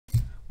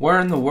Where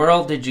in the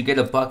world did you get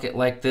a bucket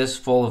like this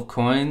full of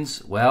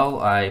coins? Well,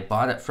 I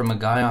bought it from a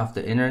guy off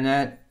the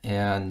internet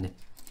and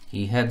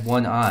he had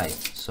one eye,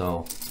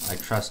 so I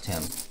trust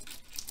him.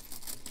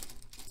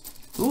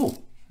 Ooh,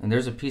 and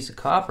there's a piece of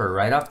copper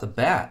right off the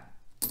bat.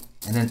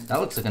 And then that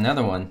looks like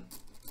another one.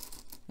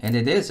 And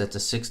it is, it's a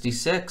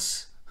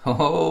 66.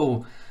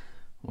 Oh,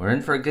 we're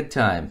in for a good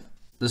time.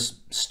 The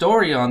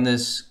story on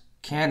this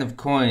can of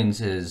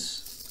coins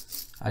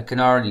is, I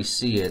can already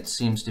see it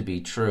seems to be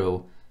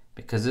true.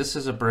 Because this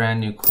is a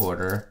brand new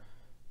quarter.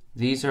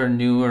 These are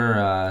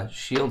newer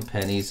shield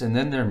pennies, and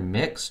then they're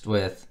mixed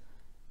with,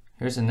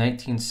 here's a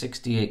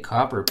 1968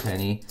 copper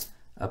penny.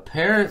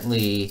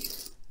 Apparently,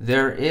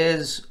 there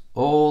is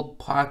old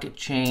pocket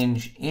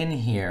change in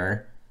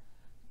here,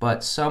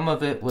 but some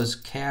of it was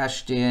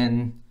cashed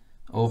in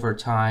over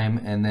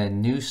time, and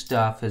then new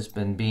stuff has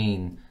been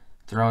being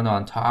thrown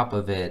on top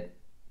of it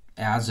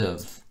as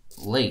of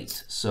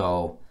late.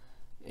 So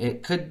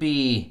it could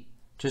be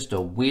just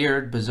a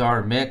weird,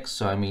 bizarre mix.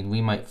 So, I mean,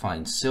 we might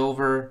find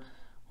silver.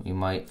 We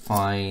might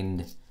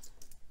find,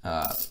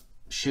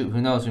 shoot, who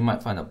knows? We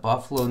might find a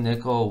buffalo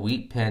nickel,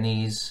 wheat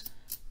pennies,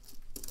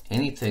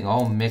 anything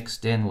all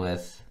mixed in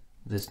with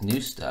this new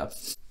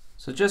stuff.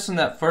 So just in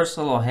that first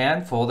little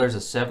handful, there's a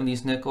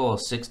 70s nickel, a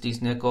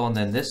 60s nickel, and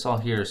then this all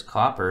here is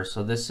copper.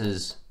 So this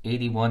is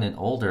 81 and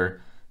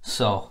older.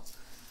 So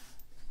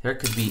there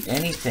could be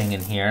anything in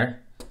here.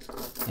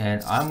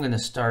 And I'm going to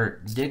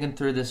start digging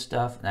through this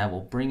stuff, and I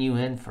will bring you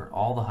in for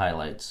all the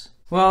highlights.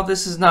 Well,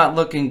 this is not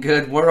looking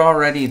good. We're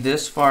already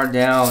this far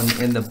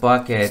down in the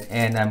bucket,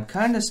 and I'm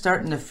kind of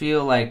starting to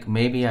feel like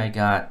maybe I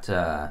got,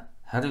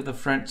 how do the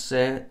French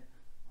say it?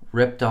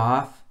 Ripped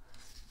off.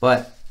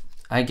 But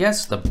I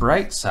guess the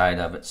bright side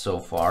of it so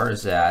far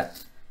is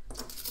that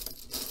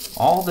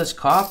all this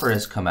copper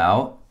has come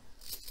out.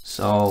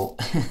 So,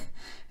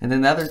 and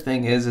another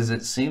thing is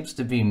it seems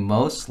to be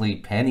mostly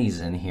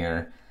pennies in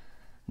here.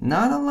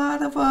 Not a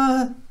lot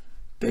of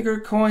bigger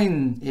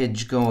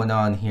coinage going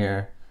on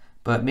here,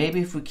 but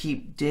maybe if we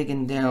keep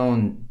digging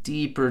down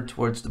deeper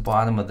towards the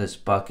bottom of this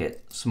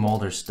bucket, some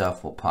older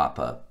stuff will pop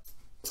up.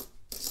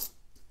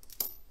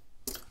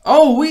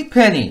 Oh, wheat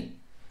penny!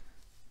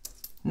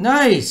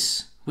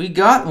 Nice! We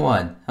got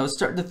one. I was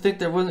starting to think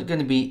there wasn't going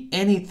to be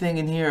anything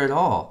in here at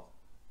all.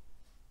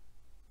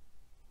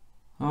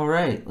 All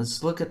right,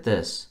 let's look at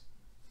this.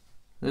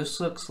 This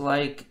looks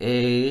like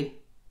a...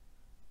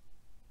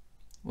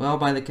 Well,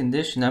 by the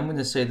condition, I'm going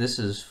to say this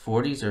is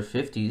 40s or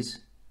 50s.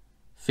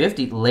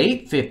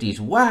 Late 50s.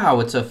 Wow,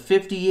 it's a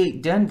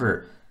 58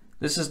 Denver.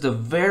 This is the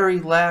very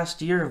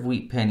last year of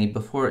wheat penny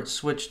before it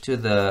switched to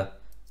the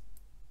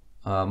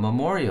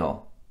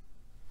memorial.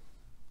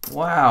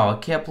 Wow, I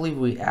can't believe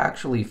we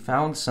actually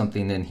found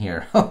something in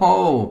here.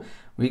 Oh,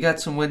 we got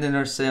some wind in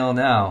our sail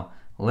now.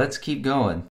 Let's keep going.